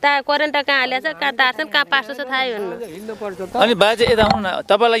करेन्ट कहाँ हालेको छ, कहाँ तार्छन्, कहाँ पास्छ थाहै हुन्न। अनि बाजे यता आउनु न,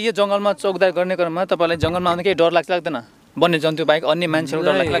 तपाईँलाई यो जङ्गलमा चौकीदार गर्ने क्रममा तपाईँलाई जङ्गलमा आउनु केही डर लाग्दैन? वन्यजन्तु बाहेक अन्य मान्छेहरू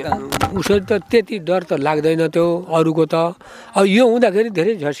डर लाग्दैन? उसो त त्यति डर त लाग्दैन त्यो अरूको त। अब यो हुँदाखेरि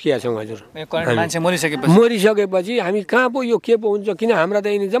धेरै झस्किया छौँ हजुर। मान्छे मरिसकेपछि हामी कहाँ पो यो के पो हुन्छ? किन हाम्रा त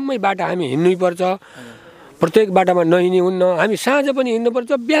यिनी जम्मै बाटो हामी हिँड्नै पर्छ, प्रत्येक बाटोमा नहिँड्ने हुन्न। हामी साँझ पनि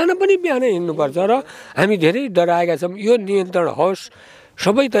हिँड्नुपर्छ, बिहानै हिँड्नुपर्छ र हामी धेरै डराएका छौँ। यो नियन्त्रण होस्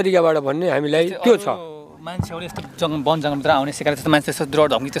सबै तरिकाबाट भन्ने हामीलाई त्यो छ। मान्छेहरू यस्तो वन जङ्गलभित्र आउने सिकार त्यस्तो मान्छे त्यस्तो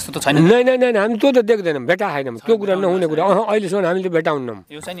डर धम्की त्यस्तो त छैन? नै हामी त्यो त देख्दैनौँ, भेटा छैनौँ, त्यो कुरा नहुने कुरा। अहिलेसम्म हामीले भेटाउन्नौँ।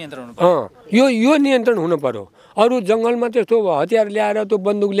 यो नियन्त्रण हुनु पर्यो। अरू जङ्गलमा त्यस्तो हतियार ल्याएर त्यो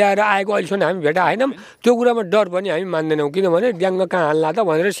बन्दुक ल्याएर आएको अहिलेसम्म हामी भेटा छैनौँ। त्यो कुरामा डर पनि हामी मान्दैनौँ, किनभने ड्याङ्ग कहाँ हाल्ला त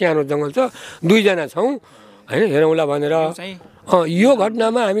भनेर सानो जङ्गल छ, 2 जना छौँ होइन, हेरौँला भनेर। यो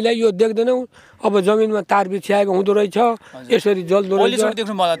घटनामा हामीलाई यो देख्दैनौँ। अब जमिनमा तार बिछ्याएको हुँदो रहेछ, यसरी जल्दो रहेछ।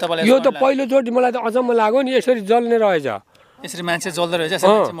 यो त पहिलोचोटि मलाई त अचम्म लाग्यो नि, यसरी जल्ने रहेछ, यसरी मान्छे जल्दो रहेछ,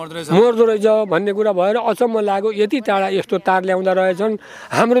 मर्दो रहेछ भन्ने कुरा भएर अचम्म लाग्यो। यति टाढा यस्तो तार ल्याउँदा रहेछन्।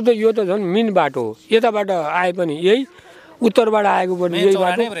 हाम्रो त यो त झन् मिन बाटो हो, यताबाट आए पनि यही, उत्तरबाट आएको पनि यही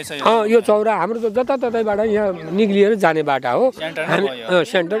बाटो। यो चौरा हाम्रो त जताततैबाट यहाँ निक्लिएर जाने बाटो हो। हामी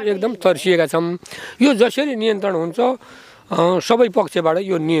सेन्टर एकदम तर्सिएका छौँ। यो जसरी नियन्त्रण हुन्छ सबै पक्षबाट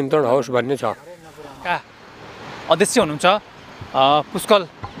यो नियन्त्रण होस् भन्ने छ। अध्यक्ष हुनुहुन्छ पुष्कल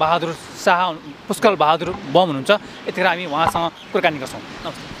बहादुर बम हुनुहुन्छ, यतिखेर हामी उहाँसँग कुराकानी गर्छौँ।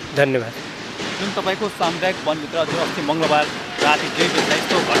 धन्यवाद। जुन तपाईँको सामुदायिक वनभित्र जुन अस्ति मङ्गलबार राति 2 बजी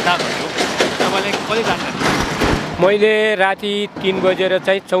यस्तो घटना घट्यो, तपाईँले कहिले जानकारी? मैले राति 3 बजेर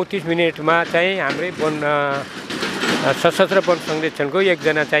चाहिँ 34 मिनटमा चाहिँ हाम्रै वन सशस्त्र वन संरक्षणको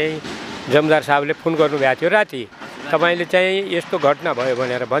एकजना चाहिँ जमदार साहबले फोन गर्नुभएको थियो राति। तपाईँले चाहिँ यस्तो घटना भयो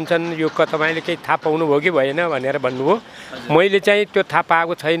भनेर भन्छन्, यो तपाईँले केही थाहा पाउनुभयो कि भएन भनेर भन्नुभयो। मैले चाहिँ त्यो थाहा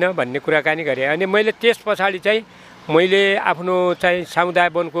पाएको छैन भन्ने कुराकानी गरेँ। अनि मैले त्यस पछाडि चाहिँ मैले आफ्नो चाहिँ समुदाय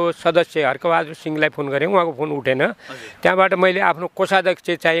वनको सदस्य हर्कबहादुर सिंहलाई फोन गरेँ, उहाँको फोन उठेन। त्यहाँबाट मैले आफ्नो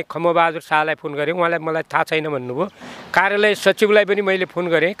कोषाध्यक्ष चाहिँ खम्बबहादुर शाहलाई फोन गरेँ, उहाँलाई मलाई थाहा छैन भन्नुभयो। कार्यालय सचिवलाई पनि मैले फोन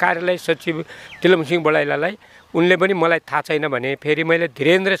गरेँ, कार्यालय सचिव तिलमसिंह बडाइलालाई, उनले पनि मलाई थाहा छैन भने। फेरि मैले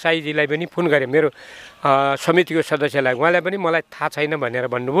धीरेन्द्र साईजीलाई पनि फोन गरेँ, मेरो समितिको सदस्यलाई, उहाँलाई पनि मलाई थाहा छैन भनेर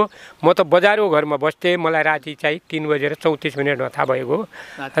भन्नुभयो। म त बजारको घरमा बस्थेँ, मलाई राति चाहिँ 3 बजेर 34 मिनटमा थाहा भएको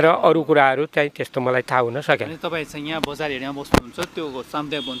र अरू कुराहरू चाहिँ त्यस्तो मलाई थाहा हुन सकेन। तपाईँ चाहिँ यहाँ बजार एरियामा बस्नुहुन्छ, त्यो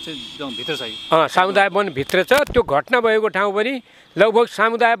समुदाय वन चाहिँ भित्र छ? समुदाय वन भित्र छ। त्यो घटना भएको ठाउँ पनि लगभग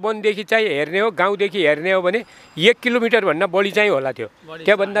समुदाय वनदेखि चाहिँ हेर्ने हो, गाउँदेखि हेर्ने हो भने 1 किलोमिटरभन्दा बढी चाहिँ होला। त्यो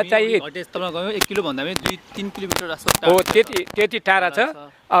त्योभन्दा चाहिँ 1 किलो भन्दा पनि 2-3 किलोमिटर हो, त्यति टाढा छ।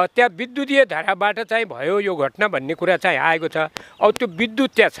 त्यहाँ विद्युतीय धाराबाट चाहिँ भयो यो घटना भन्ने कुरा चाहिँ आएको छ। अब त्यो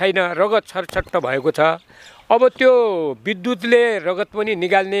विद्युत त्यहाँ छैन, रगत छरछट्ट भएको छ। अब त्यो विद्युतले रगत पनि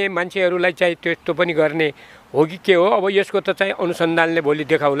निकाल्ने मान्छेहरूलाई चाहिँ त्यस्तो पनि गर्ने हो कि के हो? अब यसको त चाहिँ अनुसन्धानले भोलि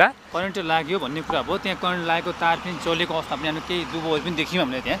देखाउला। करेन्ट लाग्यो भन्ने कुरा भयो, त्यहाँ करेन्ट लागेको तार पनि चलेको अवस्था पनि हामी केही दुबोहरू पनि देख्यौँ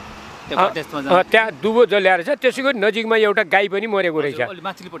हामीले त्यहाँ दुबो जल्याएर छ। त्यसैको नजिकमा एउटा गाई पनि मरेको रहेछ,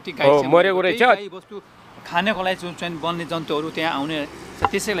 मरेको रहेछ। खानको लागि चाहिँ बन्ने जन्तुहरू त्यहाँ आउने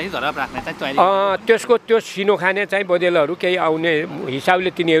त्यसैलाई धराप राख्ने चाहिँ त्यो त्यो सिनो खाने चाहिँ बँदेलहरू केही आउने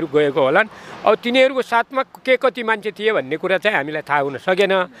हिसाबले तिनीहरू गएको होलान्। अब तिनीहरूको साथमा के कति मान्छे थिए भन्ने कुरा चाहिँ हामीलाई थाहा हुन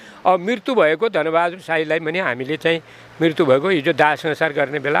सकेन। अब मृत्यु भएको धनबहादुर साईलाई पनि हामीले चाहिँ मृत्यु भएको हिजो दाह संस्कार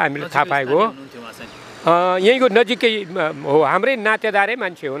गर्ने बेला हामीले थाहा पाएको हो। यहीँको नजिकै हो, हाम्रै नातेदारै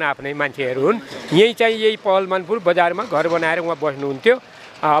मान्छे हुन्, आफ्नै मान्छेहरू हुन्। यही पहलमानपुर बजारमा घर बनाएर उहाँ बस्नुहुन्थ्यो।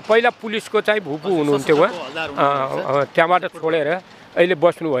 पहिला पुलिसको चाहिँ भुपू हुनुहुन्थ्यो उहाँ, त्यहाँबाट छोडेर अहिले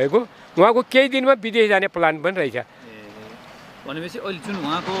बस्नुभएको। उहाँको केही दिनमा विदेश जाने प्लान पनि रहेछ। भनेपछि अहिले जुन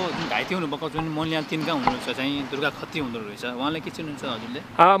उहाँको जुन घाइते हुनुभएको जुन मल्याल तिनका हुनुहुन्छ चाहिँ दुर्गा खत्री हुँदो रहेछ, उहाँलाई के चिन्नुहुन्छ हजुरले?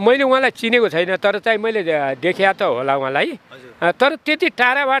 मैले उहाँलाई चिनेको छैन, तर चाहिँ मैले देखिया त होला उहाँलाई। तर त्यति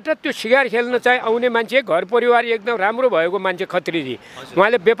टाढाबाट त्यो सिगार खेल्न चाहिँ आउने मान्छे घर परिवार एकदम राम्रो भएको मान्छे खत्रीजी।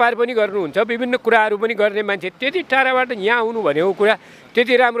 उहाँले व्यापार पनि गर्नुहुन्छ, विभिन्न कुराहरू पनि गर्ने मान्छे। त्यति टाढाबाट यहाँ आउनु भनेको कुरा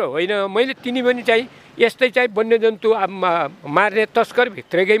त्यति राम्रो होइन। मैले तिनी पनि चाहिँ यस्तै चाहिँ वन्यजन्तु मार्ने तस्कर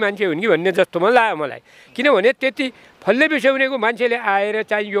भित्रकै मान्छे हुन् कि भन्ने जस्तो मन लाग्यो मलाई। किनभने त्यति फल्ले बिसाउनेको मान्छेले आएर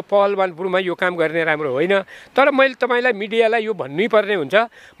चाहिँ यो पहलमानपुरमा यो काम गर्ने राम्रो होइन। तर मैले तपाईँलाई मिडियालाई यो भन्नै पर्ने हुन्छ,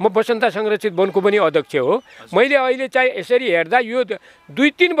 म बसन्त संरक्षित वनको पनि अध्यक्ष हो। मैले अहिले चाहिँ यसरी हेर्दा यो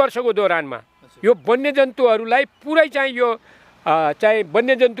 2-3 वर्षको दौरानमा यो वन्यजन्तुहरूलाई पुरै चाहिँ यो चाहिँ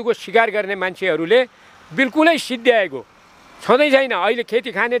वन्यजन्तुको शिकार गर्ने मान्छेहरूले बिल्कुलै सिद्ध्याएको छँदै छैन। अहिले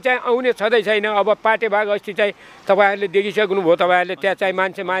खेती खाने चाहिँ आउने छँदै छैन। अब पाटे बाघ अस्ति चाहिँ तपाईँहरूले देखिसक्नुभयो, तपाईँहरूले त्यहाँ चाहिँ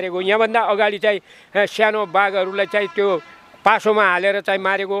मान्छे मारेको। यहाँभन्दा अगाडि चाहिँ सानो बाघहरूलाई चाहिँ त्यो पासोमा हालेर चाहिँ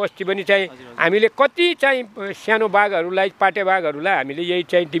मारेको। अस्ति पनि चाहिँ हामीले कति चाहिँ सानो बाघहरूलाई, पाटे बाघहरूलाई हामीले यही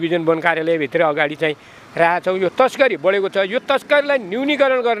चाहिँ डिभिजन वन कार्यालयभित्र अगाडि चाहिँ राखेछौँ। यो तस्करी बढेको छ। यो तस्करीलाई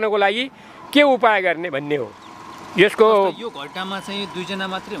न्यूनीकरण गर्नको लागि के उपाय गर्ने भन्ने हो। यसको यो घटनामा चाहिँ 2 जना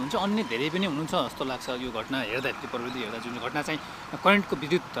मात्रै हुन्छ, अन्य धेरै पनि हुनुहुन्छ जस्तो लाग्छ। यो घटना हेर्दा प्रविधि हेर्दा जुन घटना चाहिँ करेन्टको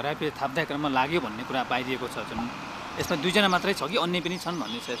विद्युत धरापले थाप्दा क्रममा लाग्यो भन्ने कुरा पाइदिएको छ, जुन यसमा 2 जना मात्रै छ कि अन्य पनि छन्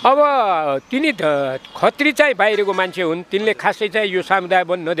भन्ने छ। अब तिनी खत्री चाहिँ बाहिरको मान्छे हुन्, तिनले खासै चाहिँ यो समुदाय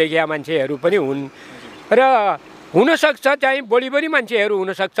वन नदेखिया मान्छेहरू पनि हुन् र हुनसक्छ चाहिँ बढी बढी मान्छेहरू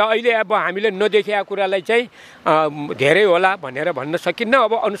हुनसक्छ। अहिले अब हामीले नदेखिया कुरालाई चाहिँ धेरै होला भनेर भन्न सकिन्न।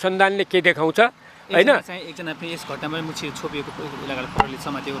 अब अनुसन्धानले के देखाउँछ हैन। एकजना पनि यस घटनामा मुछि छोपिएको इलाकाले प्रहरीले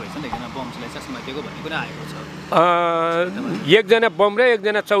समातेको रहेछ नि, एकजना बमलाई चाहिँ समातेको भन्ने कुरा आएको छ। एकजना बम र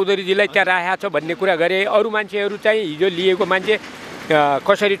एकजना चौधरीजीलाई त्यहाँ राखेको छ भन्ने कुरा गरे। अरू मान्छेहरू चाहिँ हिजो लिएको मान्छे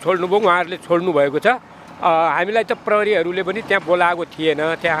कसरी छोड्नुभयो, उहाँहरूले छोड्नु भएको छ। हामीलाई त प्रहरीहरूले पनि त्यहाँ बोलाएको थिएन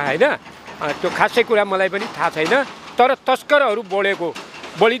त्यहाँ हैन। त्यो खासै कुरा मलाई पनि थाहा छैन। तर तस्करहरू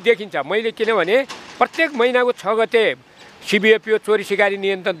बढी देखिन्छ मैले। किनभने प्रत्येक महिनाको 6 गते सिबिएफपीओ चोरी सिकारी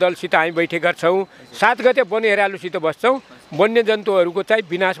नियन्त्रण दलसित हामी बैठक गर्छौँ। 7 गते वन हेरालुसित बस्छौँ। वन्यजन्तुहरूको चाहिँ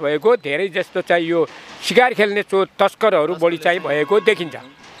विनाश भएको धेरै जस्तो चाहिँ यो शिकार खेल्ने तस्करहरू बढी चाहिँ भएको देखिन्छ।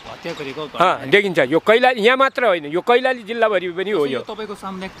 हत्या गरेको देखिन्छ। यो कैलाली यहाँ मात्र होइन, यो कैलाली जिल्लाभरि पनि हो। यो तपाईँको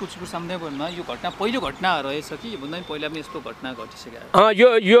सामुदायिक तुलसीपुर सामुदायिक वनमा यो घटना पहिलो घटना रहेछ कि भन्दा पनि पहिला पनि यस्तो घटना घटिसक्यो?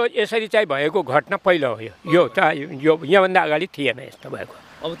 यो यसरी चाहिँ भएको घटना पहिलो हो। यो यहाँभन्दा अगाडि थिएन यस्तो भएको।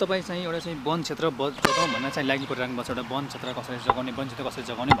 अब तपाईँ चाहिँ एउटा चाहिँ वन क्षेत्र जोगाउँ भन्न चाहिँ लागि परिराख्नु पर्छ। एउटा वन क्षेत्र कसरी जोगाउने, वन क्षेत्र कसरी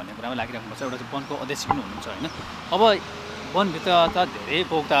जोगाउने भन्ने कुरामा लागिराख्नुपर्छ। एउटा चाहिँ वनको अध्यक्ष पनि हुनुहुन्छ होइन। अब वनभित्र त धेरै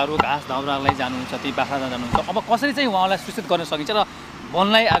पोख्ताहरू घाँस दाउरालाई जानुहुन्छ, ती बाख्रा जानुहुन्छ। अब कसरी चाहिँ उहाँलाई सूचित गर्न सकिन्छ र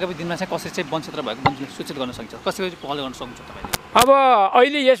वनलाई आगामी दिनमा चाहिँ कसरी चाहिँ वन क्षेत्र भएको वन सूचित गर्न सकिन्छ, कसरी पहल गर्न सक्नुहुन्छ तपाईँले? अब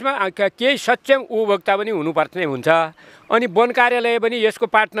अहिले यसमा केही सक्षम उपभोक्ता पनि हुनुपर्ने हुन्छ। अनि वन कार्यालय पनि यसको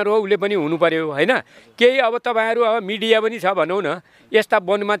पार्टनर हो, उसले पनि हुनु पर्यो होइन। केही अब तपाईँहरू अब मिडिया पनि छ भनौँ न, यस्ता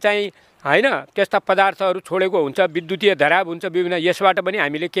वनमा चाहिँ होइन त्यस्ता पदार्थहरू छोडेको हुन्छ, विद्युतीय धराप हुन्छ विभिन्न। यसबाट पनि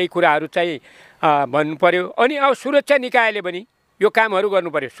हामीले केही कुराहरू चाहिँ भन्नु पर्यो। अनि अब सुरक्षा निकायले पनि यो कामहरू गर्नु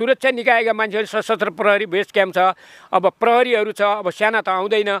पर्यो। सुरक्षा निकायका मान्छेहरू सशस्त्र प्रहरी बेस क्याम्प छ, अब प्रहरीहरू छ, अब सेना त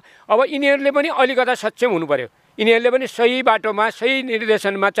आउँदैन। अब यिनीहरूले पनि अलिकता सक्षम हुनु पर्यो। यिनीहरूले पनि सही बाटोमा सही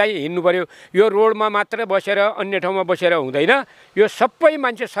निर्देशनमा चाहिँ हिँड्नु पर्यो। यो रोडमा मात्र बसेर अन्य ठाउँमा बसेर हुँदैन। यो सबै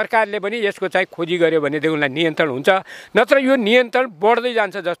मान्छे सरकारले पनि यसको चाहिँ खोजी गर्यो भनेदेखिलाई नियन्त्रण हुन्छ। नत्र यो नियन्त्रण बढ्दै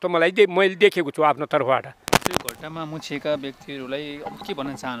जान्छ जस्तो मैले देखेको छु आफ्नो तर्फबाट। त्यो घटनामा मुछिएका व्यक्तिहरूलाई अब के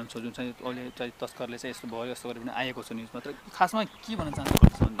भन्न चाहनुहुन्छ? जुन चाहिँ अहिले चाहिँ तस्करले चाहिँ यस्तो भयो यस्तो गरेर पनि आएको छ न्युजमा, तर खासमा के भन्न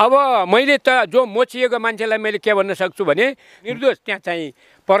चाहनुहुन्छ? अब मैले त जो मोचिएको मान्छेलाई मैले के भन्न सक्छु भने निर्दोष त्यहाँ चाहिँ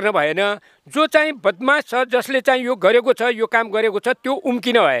पर्न भएन। जो चाहिँ बदमास छ, जसले चाहिँ यो गरेको छ, यो काम गरेको छ, त्यो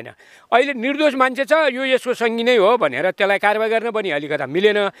उम्किन भएन। अहिले निर्दोष मान्छे छ, यो यसको सङ्गी नै हो भनेर त्यसलाई कारवाही गर्न पनि अलिकता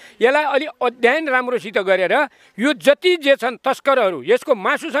मिलेन। यसलाई अलि अध्ययन राम्रोसित गरेर यो जति जे छन् तस्करहरू, यसको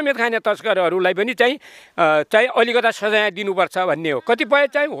मासु समेत खाने तस्करहरूलाई पनि चाहिँ अलिकता सजाय दिनुपर्छ भन्ने हो। कतिपय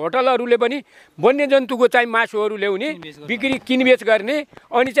चाहिँ होटलहरूले पनि वन्यजन्तुको चाहिँ मासुहरू ल्याउने बिक्री किनबेच गर्ने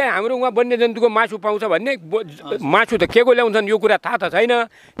अनि चाहिँ हाम्रो उहाँ वन्यजन्तुको मासु पाउँछ भन्ने मासु त के को ल्याउँछन् यो कुरा थाहा त छैन।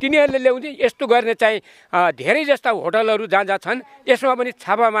 तिनीहरूले ल्याउँछ यस्तो गर्ने चाहिँ धेरै जस्ता होटलहरू जहाँ जहाँ छन् यसमा पनि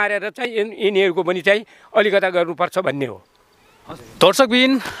छापा मारेर चाहिँ यिनीहरूको पनि चाहिँ अलिकता गर्नुपर्छ भन्ने हो।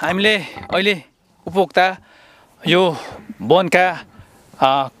 दर्शकबिन हामीले अहिले उपभोक्ता यो वनका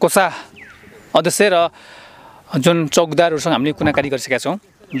कोषा अध्यक्ष र जुन चौकीदारहरूसँग हामीले कुराकानी गरिसकेका छौँ।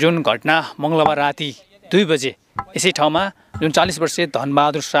 जुन घटना मङ्गलबार राति 2 बजे यसै ठाउँमा जुन 40 वर्षीय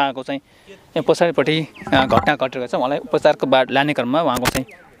धनबहादुर शाहको चाहिँ यहाँ पछाडिपट्टि घटना घटेको छ, उहाँलाई उपचारको बाद लाने क्रममा उहाँको चाहिँ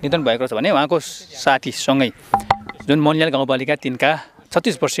निधन भएको छ भने उहाँको साथीसँगै जुन मनियाल गाउँपालिका 3 का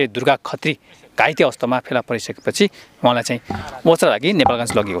 36 वर्षीय दुर्गा खत्री घाइते अवस्थामा फेला परिसकेपछि उहाँलाई चाहिँ उपचार लागि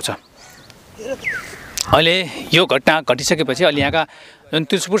नेपालगञ्ज लगेको छ। अहिले यो घटना घटिसकेपछि अहिले यहाँका जुन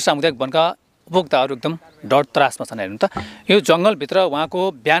त्रिशुपुर सामुदायिक वनका उपभोक्ताहरू एकदम डर त्रासमा छन्। हेर्नु त यो जङ्गलभित्र उहाँको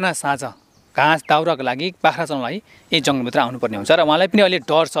बिहान साँझ घाँस दाउराको लागि बाख्रा चल्नको लागि यही जङ्गलभित्र आउनुपर्ने हुन्छ र उहाँलाई पनि अहिले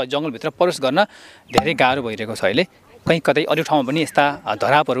डर छ। जङ्गलभित्र प्रवेश गर्न धेरै गाह्रो भइरहेको छ। अहिले कहीँ कतै अरू ठाउँमा पनि यस्ता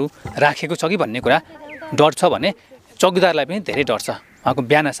धरापहरू राखेको छ कि भन्ने कुरा डर छ भने चौकीदारलाई पनि धेरै डर छ। उहाँको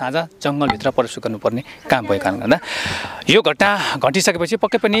बिहान साँझ जङ्गलभित्र प्रवेश गर्नुपर्ने काम भएको कारणले गर्दा यो घटना घटिसकेपछि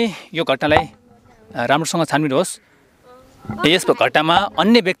पक्कै पनि यो घटनालाई राम्रोसँग छानबिन होस्। यस घटनामा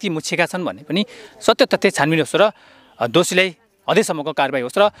अन्य व्यक्ति मुछेका छन् भने पनि सत्य तथ्य छानबिन होस् र दोषीलाई अझैसम्मको कारबाही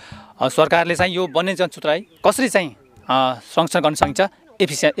होस् र सरकारले चाहिँ यो वन्यजन्तुलाई कसरी चाहिँ संरक्षण गर्न सकिन्छ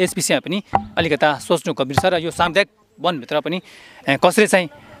यस विषयमा पनि अलिकता सोच्नु गम्भीर छ र यो सामुदायिक वनभित्र पनि कसरी चाहिँ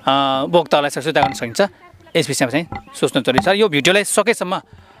उपभोक्तालाई सुरक्षा गर्न सकिन्छ यस विषयमा चाहिँ सोच्नु जरुरी छ। यो भिडियोलाई सकेसम्म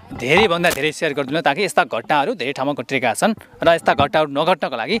धेरैभन्दा धेरै सेयर गरिदिनु ताकि यस्ता घटनाहरू धेरै ठाउँमा घटिरहेका छन् र यस्ता घटनाहरू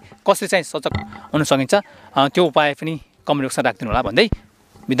नघट्नको लागि कसरी चाहिँ सचेत हुन सकिन्छ त्यो उपाय पनि कमेन्ट बक्समा राखिदिनु होला भन्दै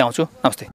बिदा हुन्छु। नमस्ते।